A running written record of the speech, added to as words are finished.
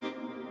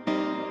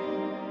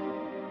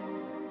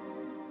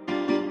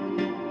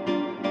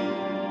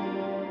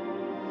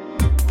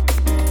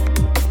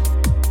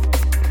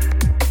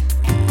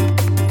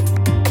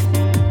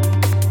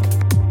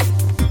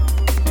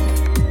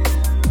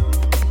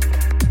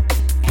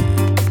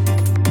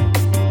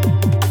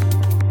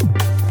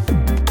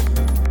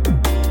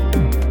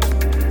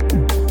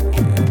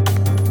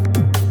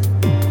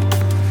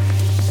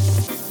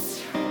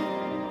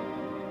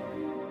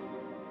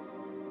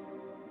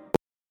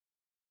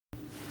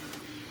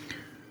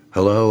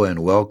Hello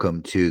and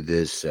welcome to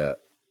this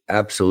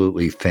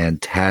absolutely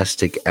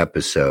fantastic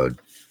episode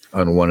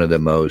on one of the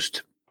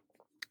most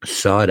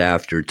sought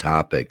after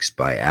topics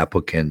by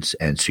applicants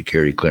and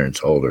security clearance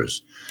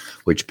holders,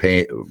 which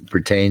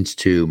pertains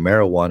to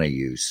marijuana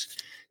use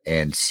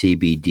and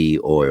CBD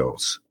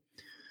oils.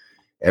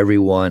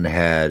 Everyone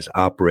has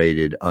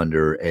operated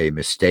under a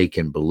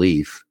mistaken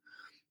belief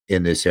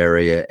in this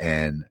area,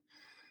 and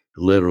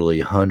literally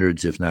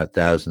hundreds, if not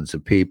thousands,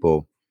 of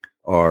people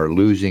are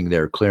losing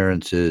their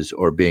clearances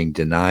or being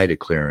denied a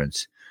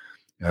clearance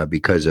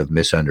because of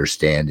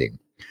misunderstanding.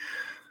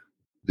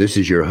 This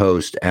is your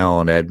host,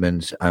 Alan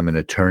Edmonds. I'm an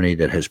attorney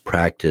that has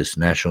practiced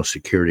national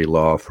security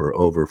law for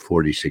over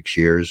 46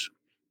 years.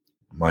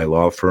 My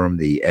law firm,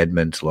 the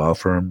Edmonds Law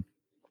Firm,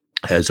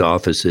 has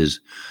offices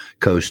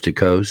coast to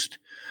coast,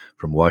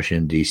 from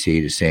Washington,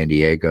 D.C. to San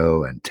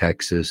Diego and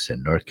Texas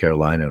and North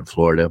Carolina and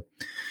Florida.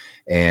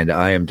 And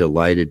I am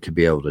delighted to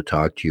be able to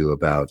talk to you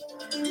about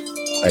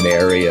an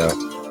area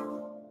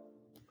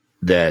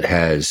that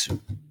has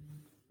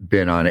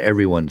been on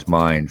everyone's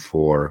mind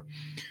for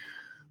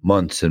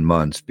months and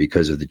months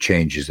because of the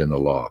changes in the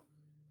law.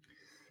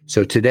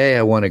 So today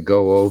I want to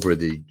go over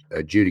the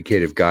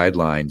adjudicative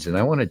guidelines, and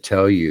I want to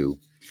tell you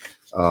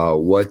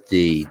what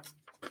the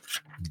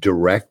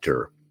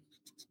director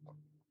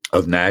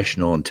of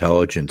national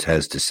intelligence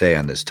has to say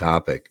on this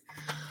topic.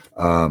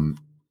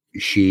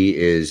 She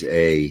is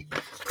a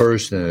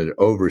person that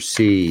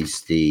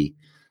oversees the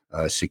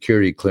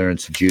security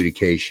clearance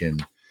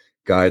adjudication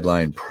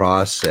guideline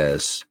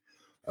process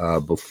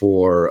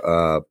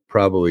before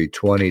probably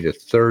 20 to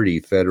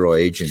 30 federal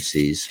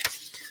agencies.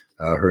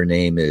 Her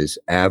name is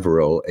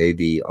Avril,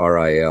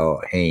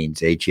 Avril Haines,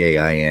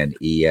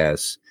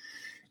 Haines,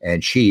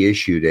 and she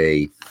issued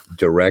a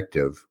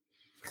directive,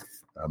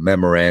 a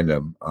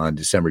memorandum on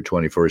December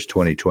 21st,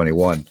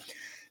 2021.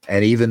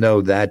 And even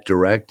though that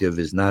directive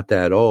is not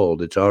that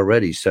old, it's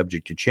already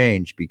subject to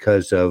change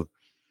because of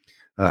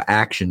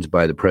actions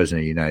by the President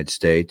of the United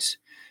States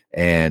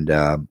and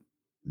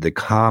the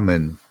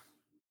common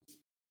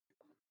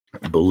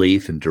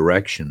belief and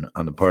direction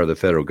on the part of the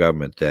federal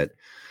government that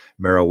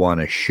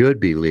marijuana should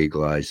be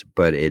legalized,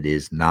 but it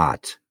is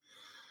not.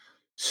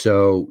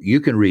 So you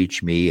can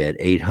reach me at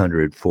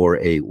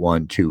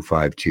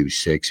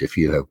 800-481-2526 if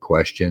you have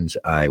questions.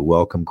 I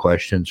welcome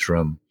questions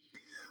from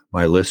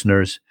my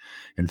listeners.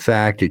 In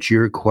fact, it's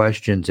your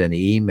questions and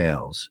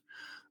emails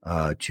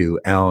to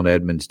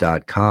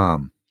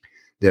alanedmonds.com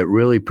that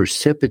really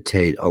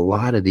precipitate a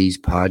lot of these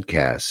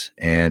podcasts.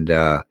 And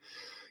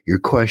your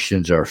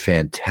questions are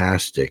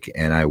fantastic,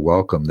 and I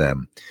welcome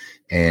them.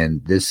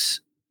 And this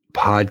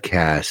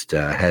podcast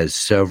has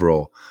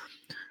several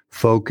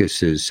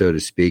focuses, so to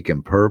speak,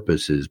 and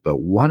purposes. But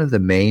one of the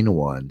main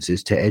ones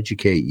is to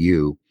educate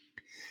you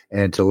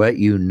and to let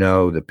you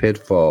know the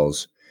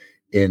pitfalls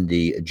in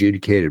the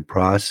adjudicated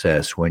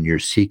process when you're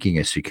seeking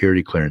a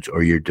security clearance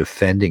or you're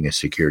defending a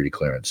security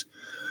clearance.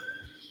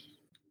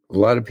 A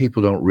lot of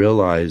people don't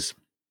realize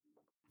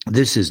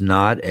this is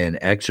not an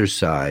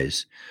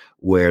exercise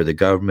where the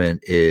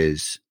government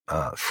is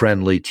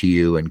friendly to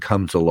you and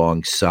comes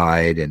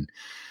alongside and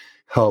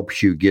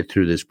helps you get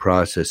through this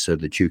process so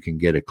that you can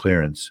get a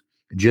clearance.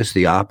 Just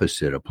the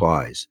opposite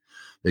applies.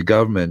 The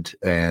government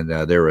and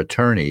their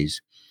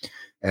attorneys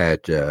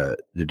at the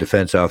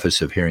Defense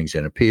Office of Hearings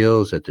and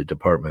Appeals, at the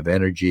Department of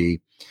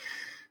Energy,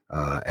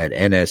 at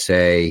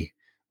NSA,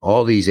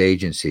 all these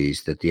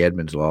agencies that the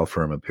Edmonds Law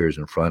Firm appears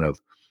in front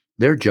of,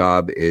 their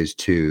job is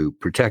to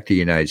protect the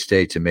United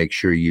States and make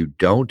sure you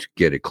don't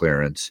get a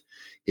clearance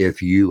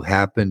if you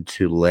happen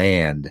to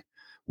land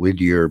with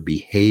your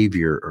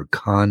behavior or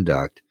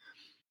conduct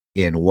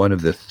in one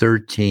of the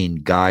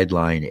 13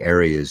 guideline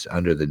areas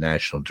under the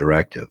national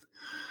directive.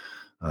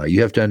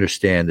 You have to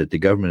understand that the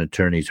government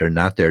attorneys are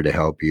not there to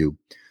help you.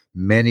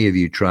 Many of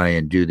you try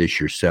and do this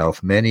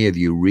yourself. Many of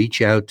you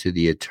reach out to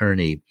the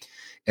attorney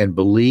and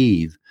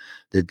believe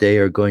that they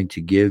are going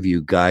to give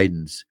you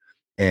guidance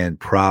and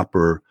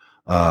proper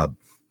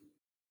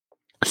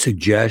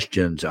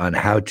suggestions on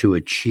how to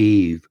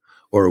achieve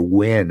or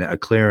win a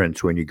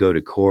clearance when you go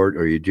to court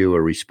or you do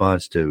a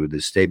response to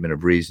the statement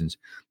of reasons.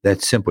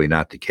 That's simply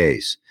not the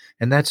case.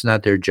 And that's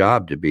not their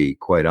job, to be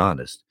quite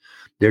honest.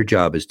 Their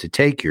job is to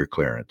take your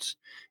clearance.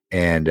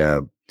 And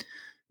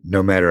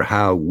no matter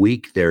how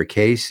weak their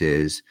case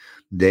is,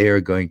 they are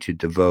going to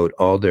devote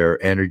all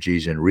their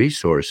energies and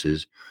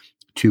resources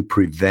to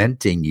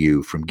preventing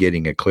you from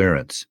getting a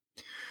clearance.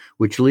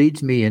 Which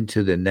leads me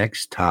into the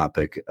next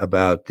topic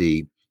about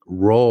the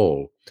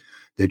role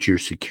that your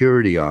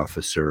security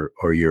officer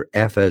or your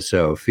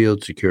FSO,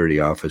 field security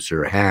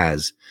officer,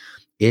 has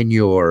in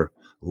your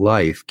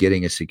life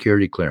getting a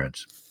security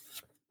clearance.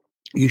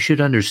 You should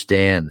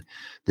understand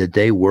that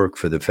they work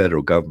for the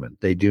federal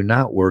government. They do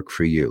not work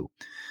for you.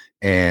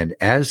 And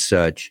as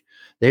such,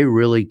 they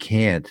really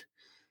can't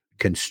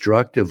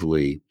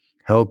constructively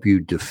help you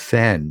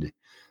defend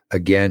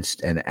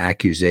against an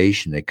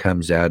accusation that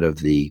comes out of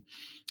the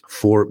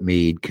Fort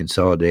Meade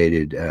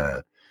Consolidated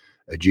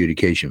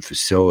Adjudication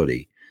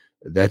Facility.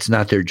 That's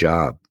not their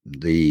job.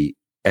 The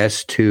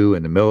S2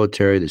 in the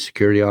military, the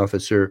security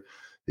officer,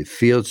 the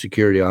field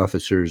security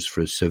officers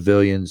for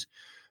civilians.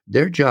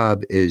 Their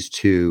job is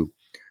to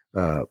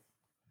uh,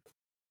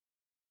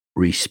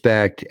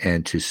 respect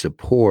and to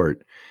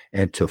support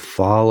and to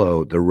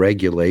follow the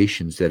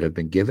regulations that have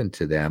been given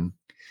to them.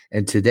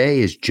 And today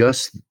is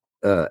just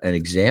an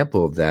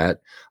example of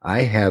that.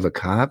 I have a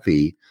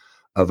copy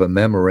of a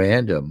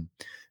memorandum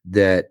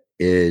that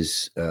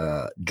is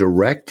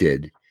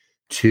directed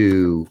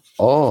to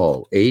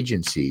all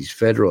agencies,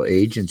 federal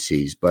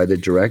agencies, by the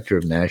Director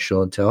of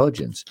National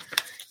Intelligence.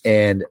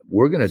 And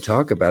we're going to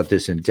talk about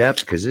this in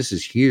depth because this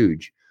is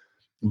huge.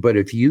 But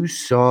if you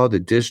saw the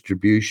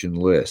distribution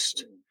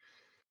list,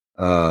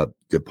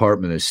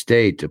 Department of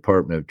State,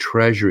 Department of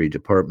Treasury,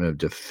 Department of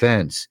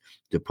Defense,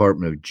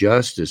 Department of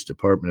Justice,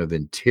 Department of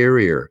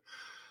Interior.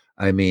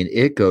 I mean,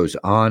 it goes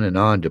on and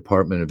on.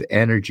 Department of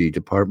Energy,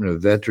 Department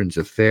of Veterans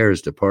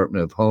Affairs,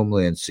 Department of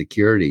Homeland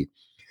Security.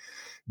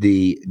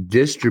 The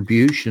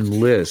distribution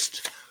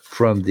list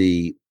from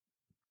the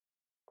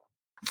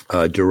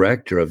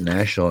Director of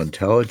National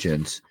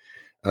Intelligence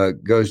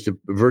goes to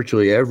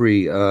virtually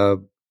every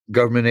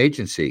government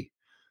agency.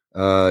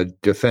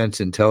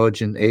 Defense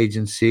Intelligence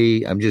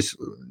Agency. I'm just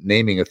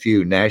naming a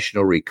few.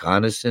 National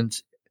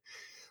Reconnaissance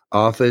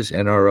Office,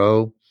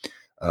 NRO,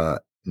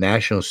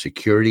 National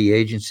Security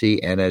Agency,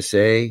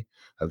 NSA.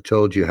 I've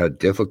told you how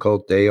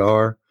difficult they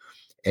are.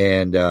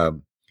 And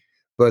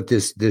but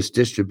this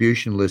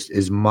distribution list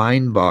is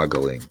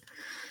mind-boggling.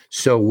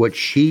 So what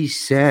she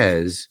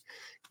says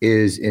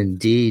is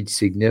indeed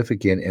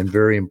significant and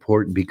very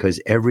important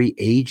because every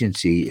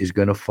agency is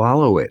going to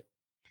follow it.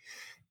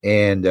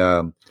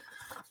 And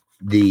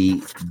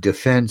the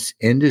defense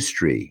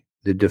industry,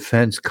 the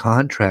defense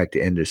contract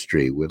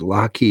industry with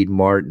Lockheed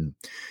Martin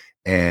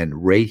and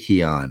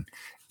Raytheon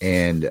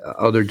and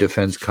other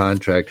defense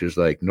contractors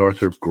like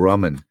Northrop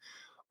Grumman,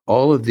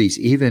 all of these,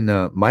 even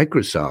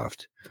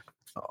Microsoft,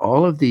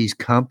 all of these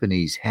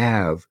companies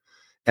have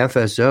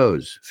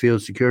FSOs,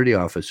 field security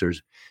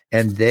officers,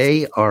 and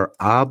they are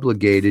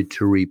obligated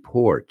to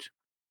report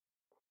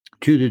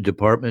to the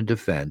Department of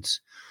Defense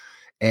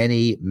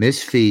any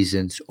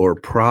misfeasance or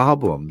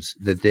problems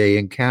that they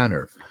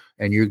encounter.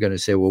 And you're going to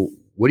say, well,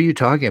 what are you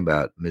talking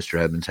about, Mr.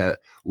 Edmonds?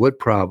 What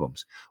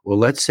problems? Well,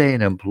 let's say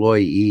an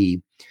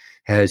employee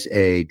has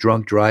a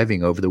drunk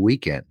driving over the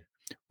weekend,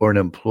 or an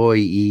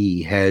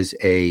employee has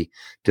a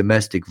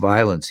domestic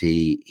violence.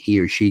 He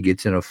or she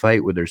gets in a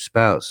fight with their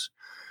spouse,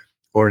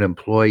 or an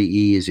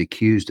employee is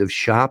accused of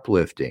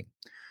shoplifting,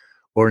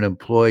 or an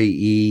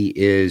employee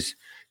is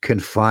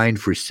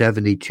confined for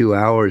 72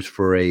 hours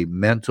for a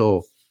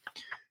mental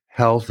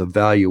health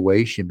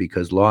evaluation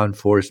because law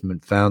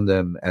enforcement found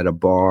them at a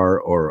bar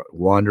or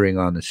wandering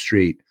on the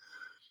street.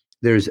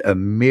 There's a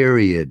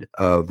myriad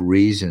of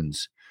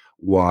reasons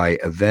why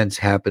events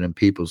happen in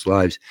people's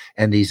lives,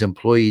 and these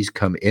employees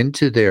come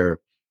into their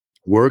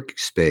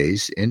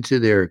workspace, into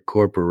their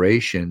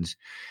corporations,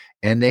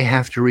 and they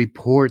have to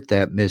report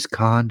that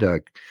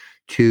misconduct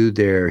to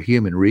their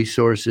human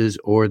resources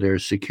or their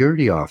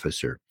security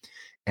officer.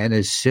 And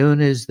as soon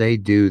as they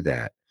do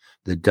that,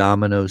 the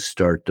dominoes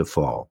start to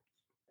fall.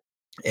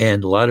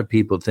 And a lot of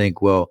people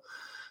think, well,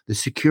 the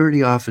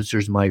security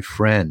officer's my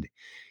friend.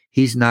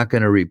 He's not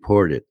going to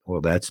report it.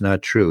 Well, that's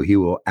not true. He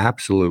will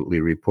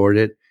absolutely report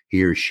it,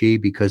 he or she,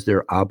 because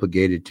they're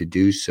obligated to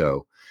do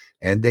so.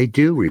 And they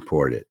do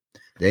report it.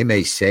 They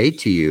may say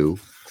to you,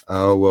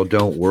 oh, well,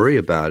 don't worry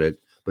about it.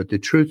 But the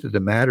truth of the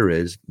matter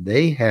is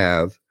they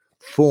have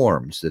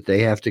forms that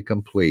they have to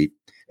complete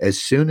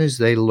as soon as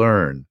they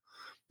learn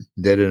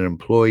that an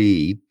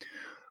employee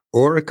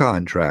or a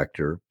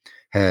contractor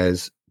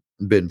has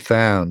been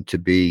found to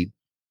be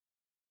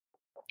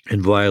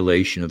in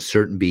violation of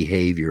certain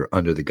behavior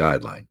under the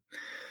guideline.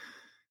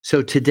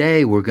 So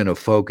today we're going to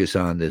focus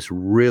on this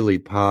really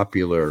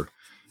popular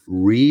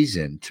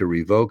reason to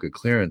revoke a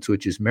clearance,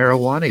 which is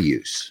marijuana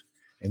use.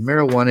 And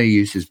marijuana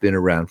use has been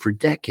around for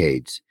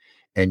decades.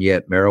 And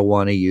yet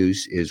marijuana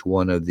use is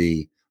one of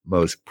the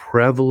most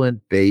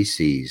prevalent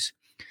bases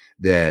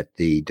that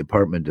the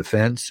Department of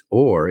Defense,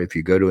 or if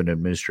you go to an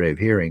administrative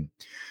hearing,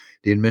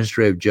 the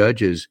administrative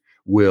judges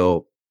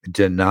will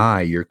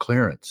deny your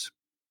clearance.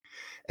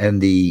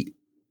 And the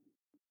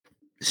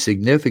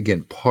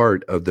significant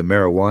part of the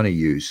marijuana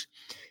use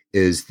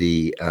is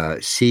the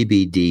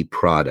CBD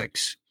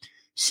products,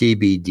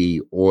 CBD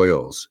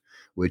oils,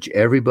 which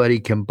everybody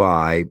can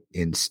buy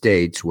in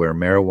states where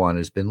marijuana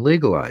has been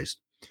legalized.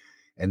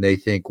 And they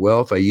think,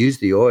 well, if I use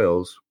the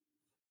oils,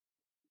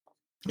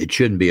 it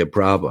shouldn't be a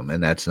problem.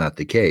 And that's not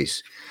the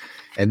case.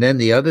 And then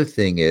the other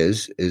thing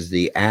is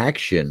the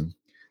action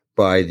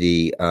by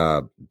the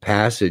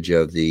passage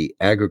of the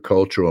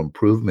Agricultural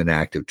Improvement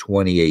Act of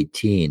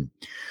 2018,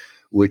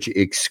 which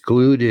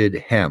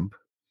excluded hemp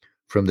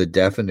from the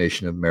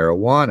definition of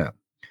marijuana.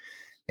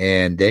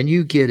 And then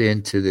you get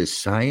into this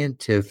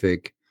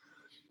scientific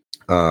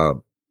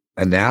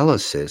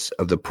analysis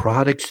of the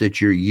products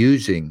that you're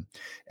using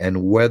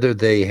and whether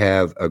they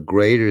have a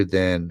greater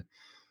than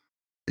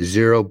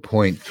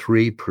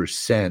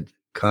 0.3%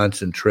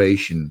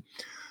 concentration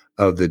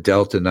of the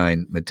Delta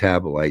 9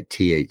 metabolite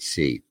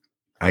THC.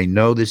 I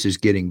know this is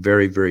getting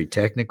very, very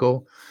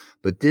technical,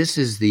 but this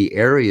is the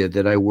area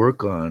that I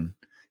work on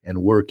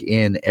and work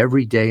in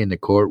every day in the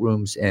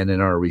courtrooms and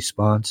in our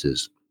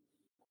responses.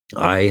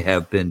 I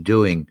have been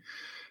doing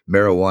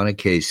marijuana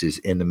cases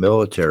in the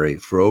military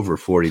for over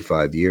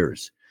 45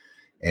 years.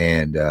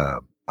 And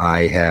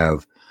I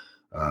have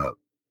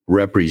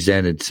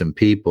represented some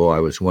people. I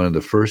was one of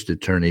the first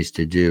attorneys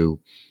to do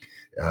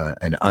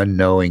an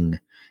unknowing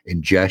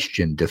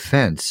ingestion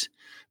defense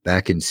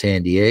back in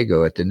San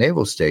Diego at the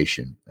Naval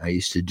Station. I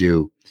used to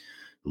do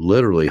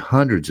literally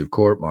hundreds of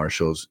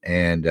court-martials,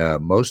 and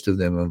most of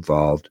them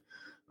involved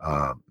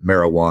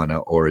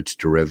marijuana or its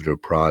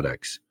derivative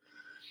products.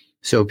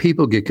 So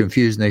people get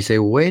confused and they say,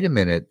 well, wait a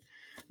minute,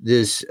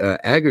 this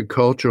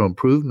Agricultural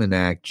Improvement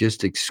Act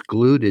just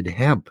excluded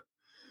hemp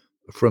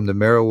from the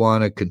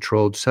Marijuana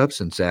Controlled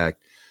Substance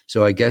Act.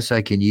 So I guess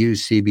I can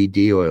use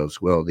CBD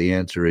oils. Well, the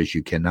answer is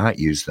you cannot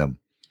use them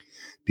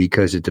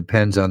because it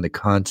depends on the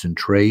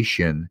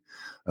concentration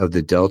of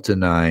the Delta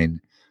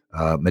 9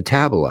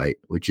 metabolite,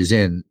 which is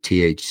in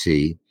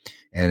THC,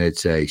 and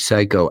it's a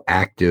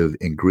psychoactive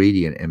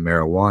ingredient in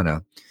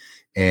marijuana.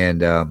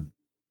 And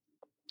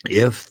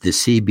if the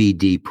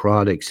CBD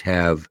products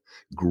have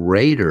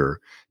greater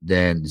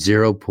than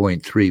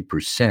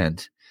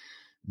 0.3%,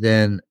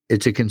 then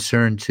it's a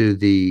concern to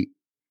the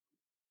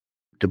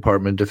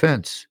Department of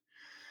Defense.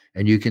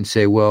 And you can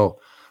say, well,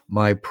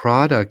 my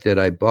product that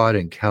I bought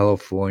in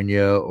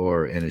California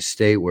or in a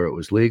state where it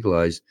was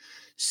legalized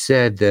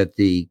said that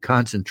the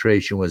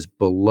concentration was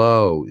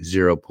below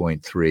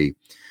 0.3.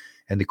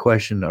 And the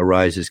question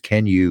arises,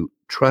 can you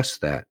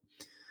trust that?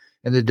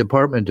 And the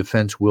Department of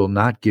Defense will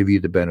not give you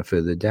the benefit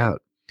of the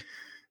doubt.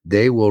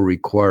 They will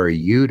require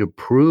you to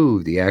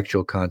prove the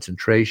actual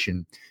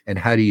concentration. And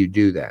how do you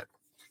do that?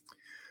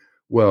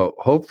 Well,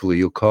 hopefully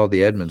you'll call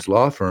the Edmonds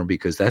Law Firm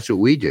because that's what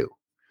we do.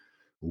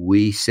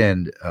 We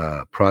send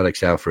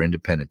products out for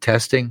independent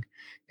testing,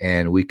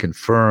 and we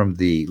confirm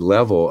the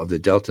level of the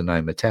Delta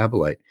 9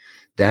 metabolite.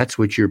 That's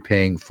what you're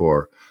paying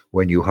for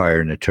when you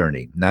hire an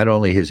attorney. Not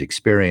only his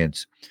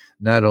experience,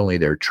 not only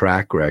their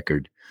track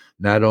record,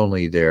 not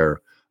only their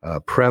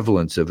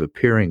prevalence of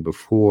appearing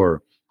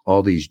before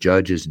all these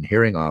judges and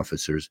hearing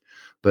officers,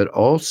 but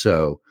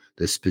also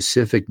the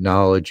specific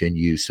knowledge and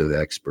use of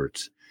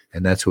experts.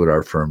 And that's what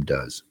our firm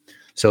does.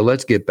 So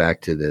let's get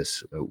back to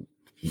this.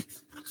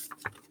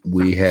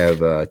 We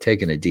have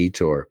taken a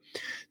detour.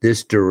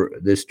 This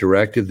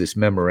directive, this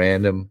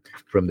memorandum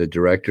from the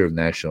Director of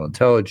National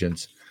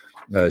Intelligence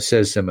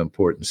says some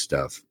important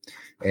stuff.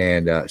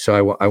 And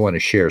so I want to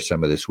share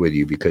some of this with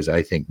you because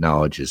I think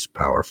knowledge is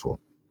powerful.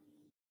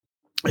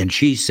 And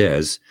she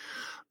says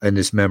in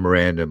this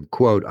memorandum,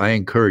 quote, I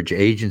encourage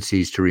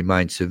agencies to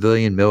remind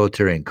civilian,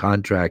 military, and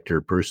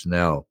contractor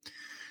personnel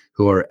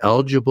who are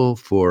eligible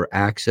for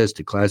access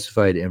to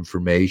classified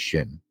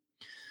information,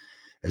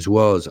 as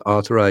well as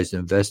authorized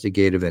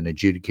investigative and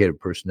adjudicative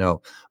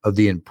personnel, of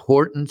the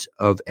importance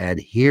of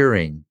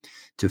adhering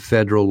to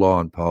federal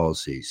law and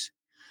policies.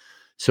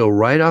 So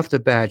right off the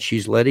bat,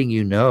 she's letting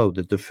you know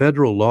that the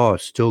federal law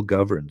still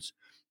governs.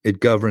 It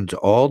governs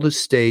all the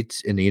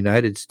states in the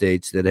United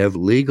States that have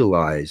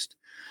legalized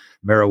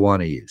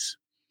marijuana use.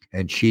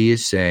 And she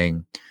is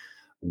saying,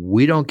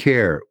 we don't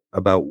care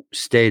about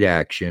state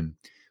action.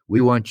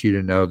 We want you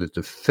to know that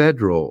the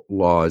federal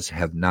laws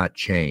have not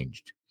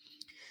changed.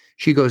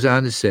 She goes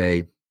on to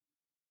say,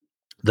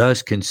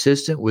 thus,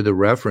 consistent with the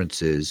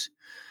references,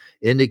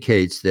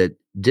 indicates that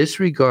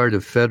disregard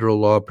of federal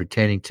law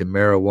pertaining to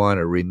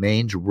marijuana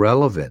remains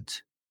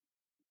relevant.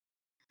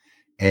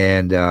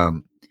 And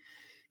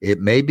it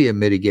may be a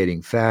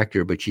mitigating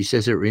factor, but she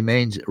says it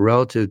remains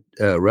relevant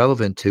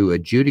to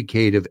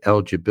adjudicative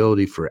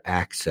eligibility for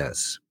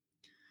access.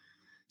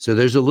 So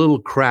there's a little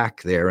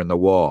crack there in the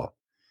wall.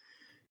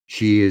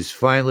 She is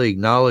finally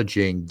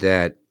acknowledging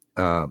that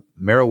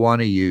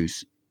marijuana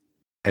use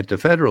at the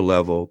federal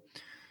level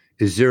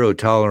is zero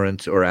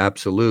tolerance or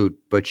absolute,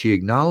 but she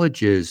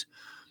acknowledges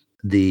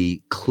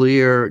the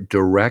clear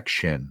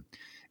direction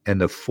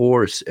and the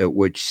force at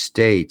which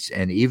states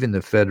and even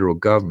the federal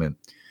government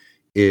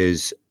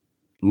is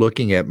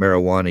looking at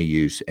marijuana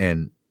use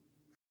and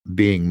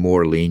being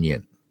more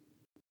lenient.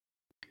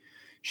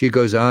 She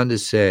goes on to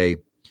say,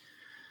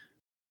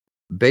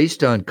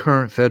 based on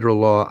current federal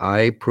law,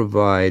 I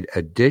provide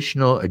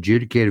additional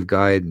adjudicative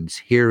guidance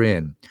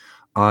herein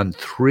on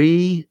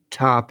 3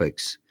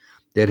 topics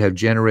that have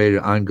generated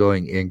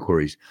ongoing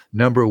inquiries.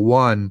 Number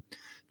 1,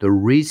 the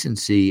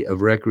recency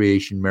of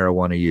recreation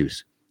marijuana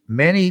use.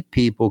 Many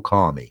people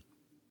call me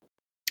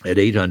at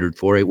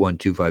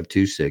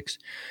 800-481-2526,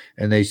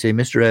 and they say,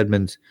 Mr.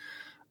 Edmonds,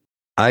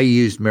 I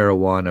used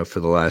marijuana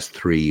for the last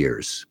 3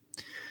 years.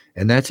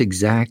 And that's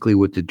exactly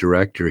what the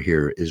director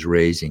here is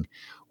raising.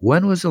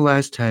 When was the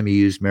last time you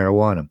used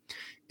marijuana?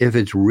 If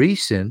it's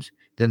recent,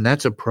 then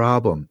that's a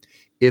problem.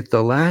 If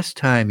the last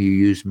time you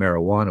used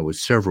marijuana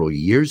was several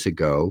years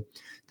ago,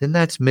 then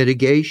that's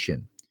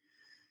mitigation.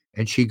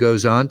 And she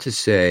goes on to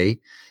say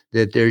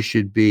that there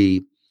should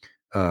be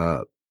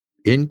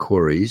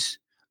inquiries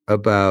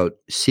about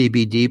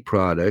CBD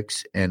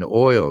products and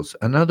oils.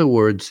 In other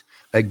words,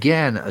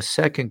 again, a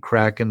second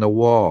crack in the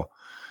wall.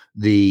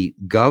 The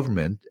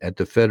government at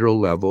the federal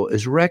level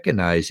is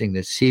recognizing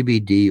that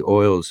CBD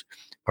oils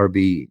are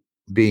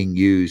being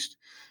used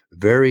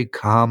very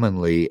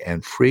commonly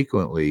and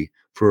frequently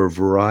for a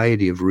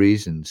variety of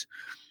reasons,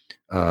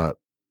 uh,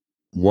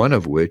 one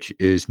of which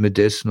is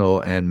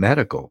medicinal and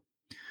medical.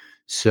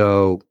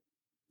 So,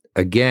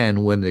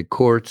 again, when the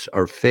courts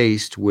are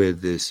faced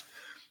with this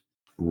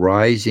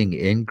rising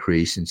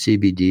increase in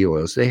CBD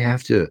oils, they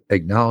have to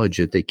acknowledge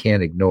it. They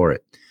can't ignore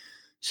it.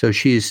 So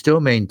she is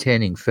still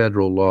maintaining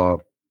federal law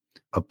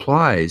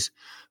applies,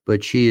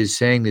 but she is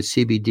saying that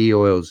CBD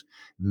oils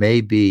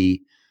may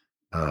be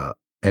uh,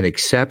 an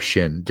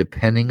exception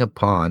depending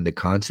upon the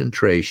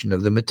concentration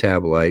of the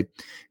metabolite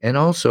and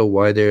also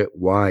why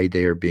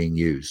they are being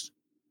used.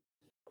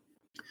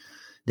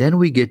 Then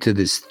we get to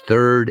this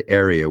third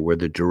area where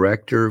the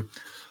director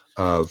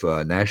of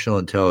national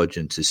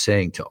intelligence is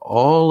saying to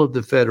all of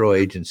the federal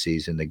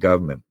agencies in the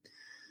government,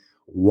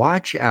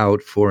 watch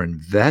out for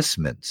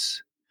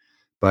investments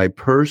by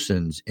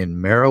persons in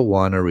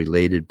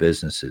marijuana-related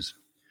businesses.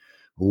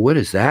 What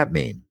does that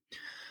mean?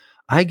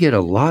 I get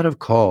a lot of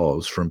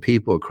calls from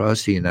people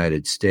across the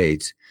United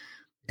States,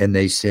 and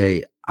they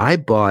say, I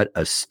bought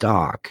a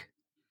stock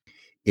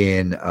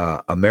in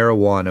a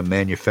marijuana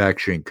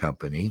manufacturing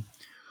company,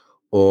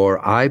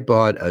 or I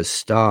bought a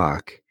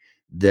stock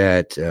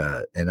that,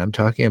 and I'm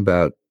talking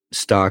about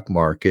stock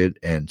market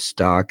and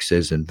stocks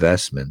as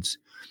investments,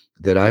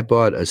 that I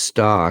bought a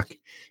stock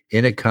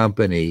in a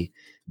company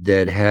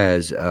that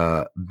has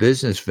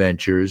business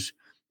ventures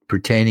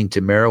pertaining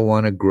to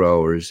marijuana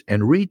growers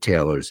and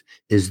retailers.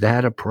 Is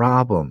that a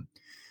problem?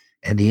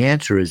 And the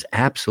answer is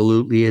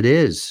absolutely it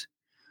is.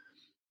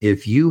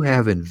 If you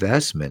have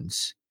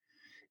investments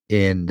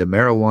in the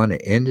marijuana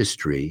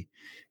industry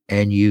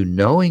and you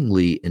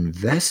knowingly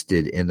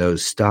invested in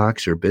those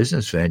stocks or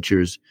business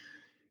ventures,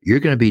 you're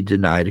going to be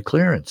denied a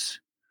clearance.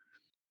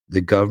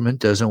 The government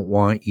doesn't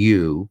want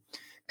you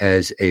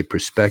as a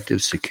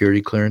prospective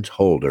security clearance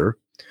holder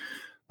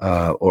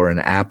or an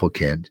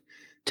applicant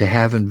to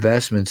have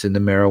investments in the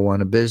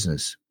marijuana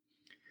business.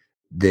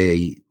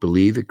 They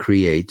believe it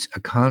creates a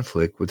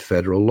conflict with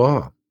federal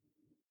law.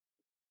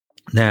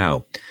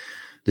 Now,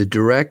 the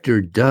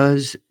director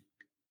does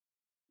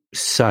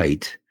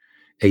cite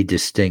a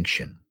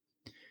distinction,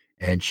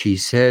 and she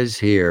says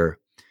here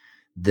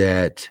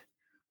that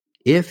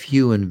if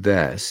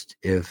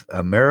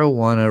a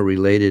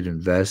marijuana-related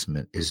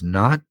investment is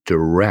not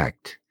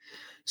direct,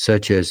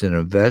 such as an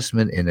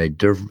investment in a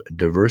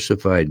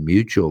diversified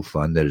mutual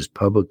fund that is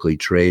publicly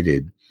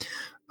traded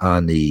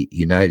on the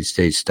United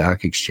States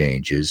stock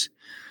exchanges,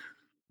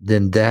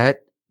 then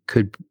that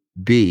could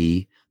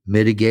be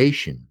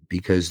mitigation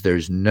because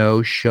there's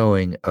no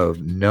showing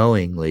of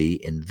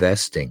knowingly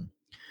investing.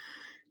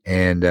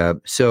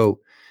 And so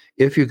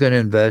if you're going to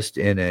invest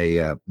in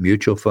a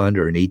mutual fund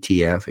or an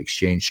ETF,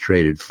 exchange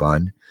traded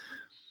fund,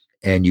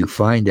 and you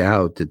find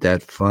out that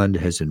that fund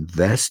has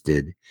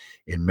invested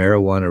in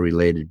marijuana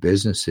related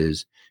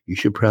businesses, you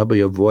should probably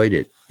avoid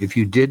it. If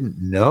you didn't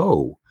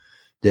know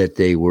that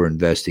they were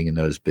investing in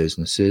those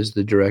businesses,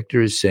 the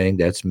director is saying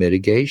that's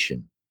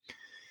mitigation.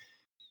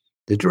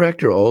 The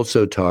director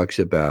also talks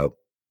about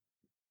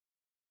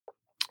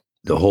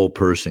the whole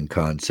person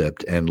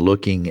concept and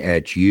looking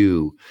at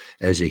you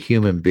as a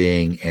human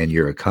being and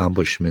your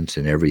accomplishments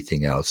and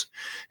everything else.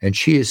 And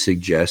she is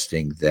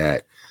suggesting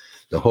that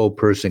the whole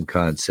person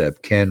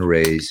concept can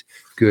raise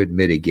good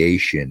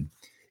mitigation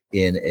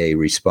in a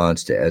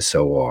response to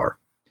SOR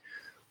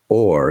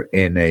or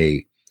in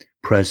a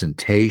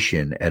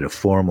presentation at a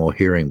formal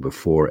hearing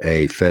before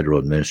a federal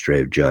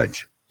administrative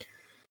judge.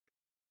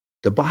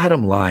 The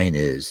bottom line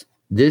is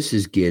this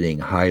is getting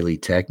highly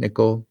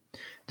technical.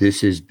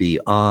 This is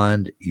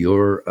beyond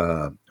your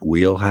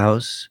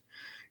wheelhouse.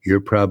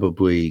 You're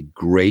probably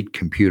great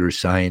computer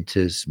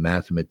scientists,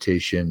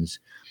 mathematicians,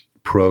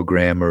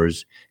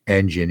 programmers,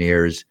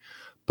 engineers,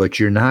 but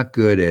you're not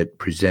good at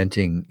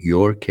presenting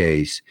your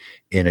case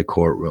in a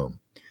courtroom.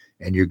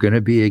 And you're going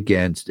to be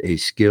against a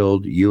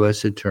skilled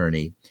U.S.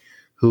 attorney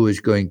who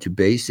is going to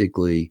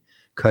basically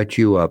cut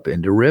you up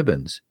into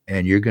ribbons,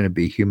 and you're going to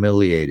be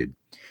humiliated.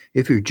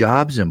 If your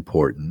job's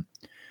important,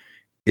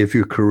 if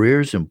your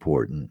career's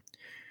important,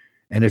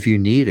 and if you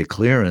need a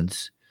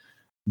clearance,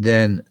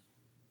 then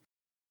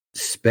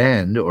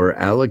spend or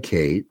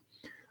allocate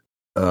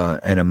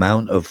an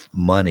amount of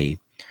money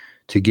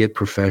to get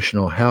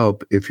professional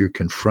help if you're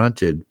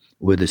confronted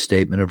with a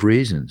statement of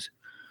reasons.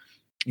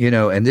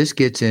 And this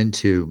gets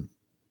into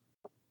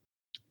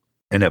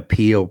an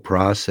appeal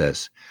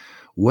process.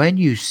 When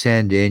you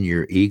send in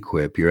your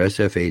EQIP, your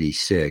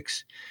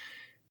SF-86,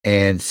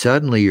 and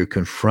suddenly you're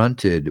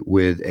confronted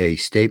with a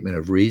statement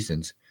of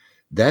reasons,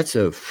 that's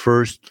a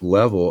first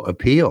level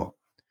appeal.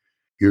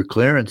 Your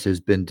clearance has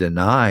been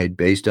denied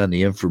based on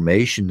the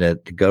information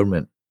that the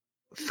government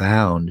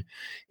found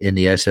in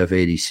the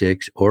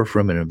SF-86 or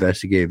from an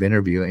investigative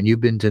interview, and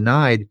you've been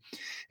denied,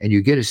 and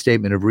you get a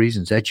statement of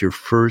reasons. That's your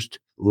first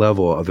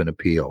level of an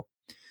appeal.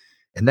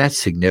 And that's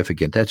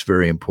significant. That's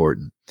very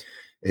important.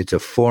 It's a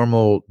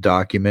formal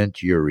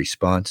document, your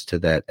response to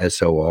that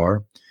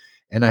SOR.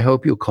 And I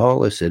hope you'll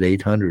call us at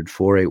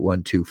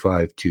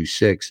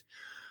 800-481-2526.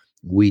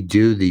 We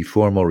do the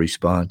formal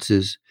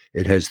responses.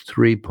 It has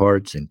 3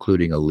 parts,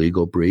 including a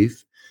legal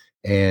brief,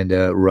 and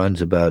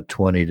runs about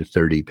 20 to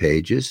 30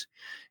 pages.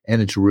 And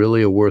it's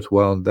really a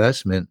worthwhile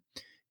investment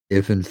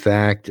if, in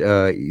fact,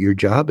 your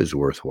job is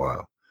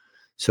worthwhile.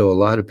 So a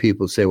lot of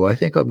people say, well, I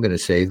think I'm going to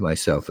save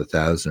myself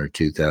 $1,000 or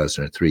 $2,000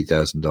 or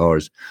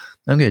 $3,000.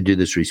 I'm going to do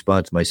this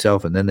response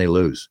myself, and then they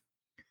lose.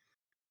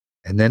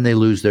 And then they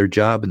lose their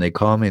job, and they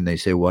call me and they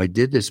say, well, I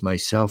did this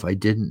myself. I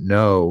didn't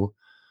know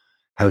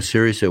how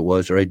serious it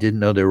was, or I didn't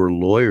know there were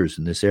lawyers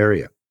in this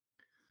area.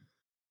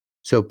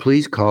 So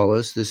please call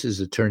us. This is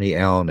Attorney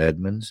Alan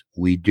Edmonds.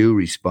 We do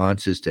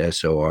responses to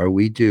SOR.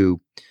 We do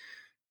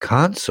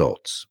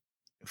consults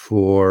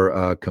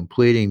for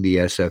completing the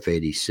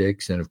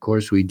SF-86. And of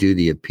course, we do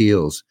the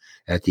appeals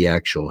at the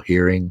actual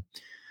hearing.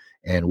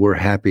 And we're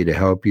happy to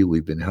help you.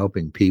 We've been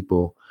helping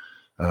people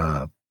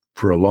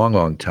for a long,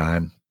 long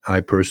time.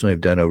 I personally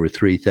have done over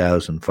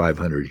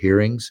 3,500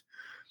 hearings.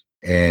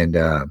 And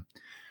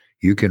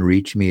you can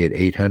reach me at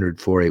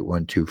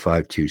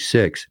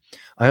 800-481-2526.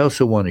 I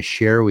also want to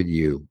share with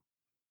you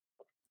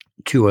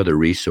 2 other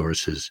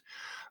resources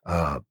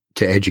to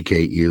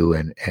educate you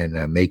and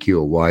make you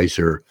a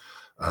wiser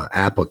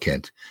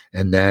applicant.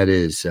 And that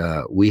is,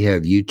 we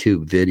have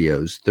YouTube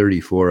videos,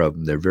 34 of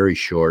them. They're very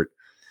short.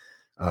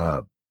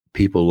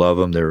 People love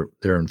them.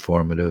 They're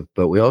informative.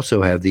 But we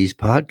also have these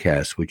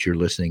podcasts, which you're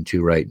listening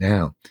to right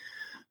now.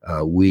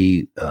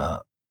 We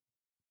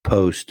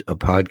post a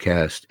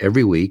podcast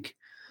every week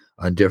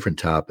on different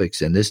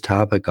topics. And this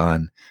topic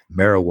on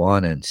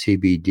marijuana and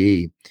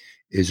CBD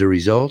is a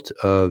result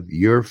of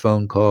your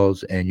phone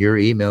calls and your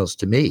emails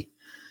to me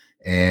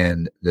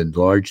and the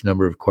large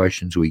number of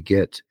questions we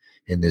get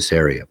in this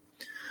area.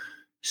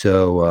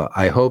 So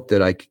I hope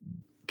that I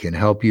can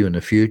help you in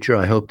the future.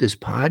 I hope this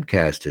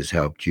podcast has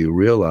helped you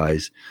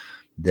realize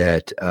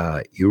that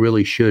you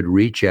really should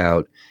reach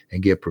out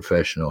and get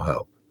professional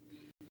help.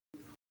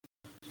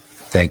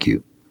 Thank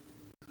you.